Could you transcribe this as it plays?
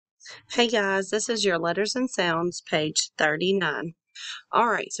Hey guys, this is your letters and sounds, page 39. All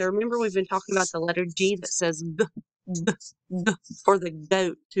right, so remember we've been talking about the letter G that says g, g, g for the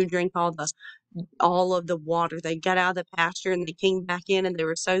goat to drink all of the water. They got out of the pasture and they came back in and they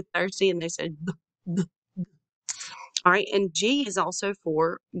were so thirsty and they said g, g. All right, and G is also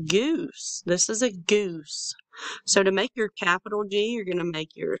for goose. This is a goose. So to make your capital G, you're going to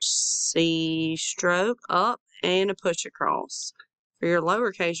make your C stroke up and a push across. For your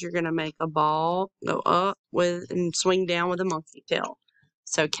lowercase, you're going to make a ball, go up with and swing down with a monkey tail.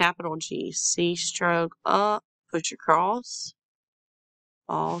 So capital G, C stroke up, push across,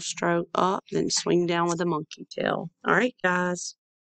 ball stroke up, then swing down with a monkey tail. All right, guys.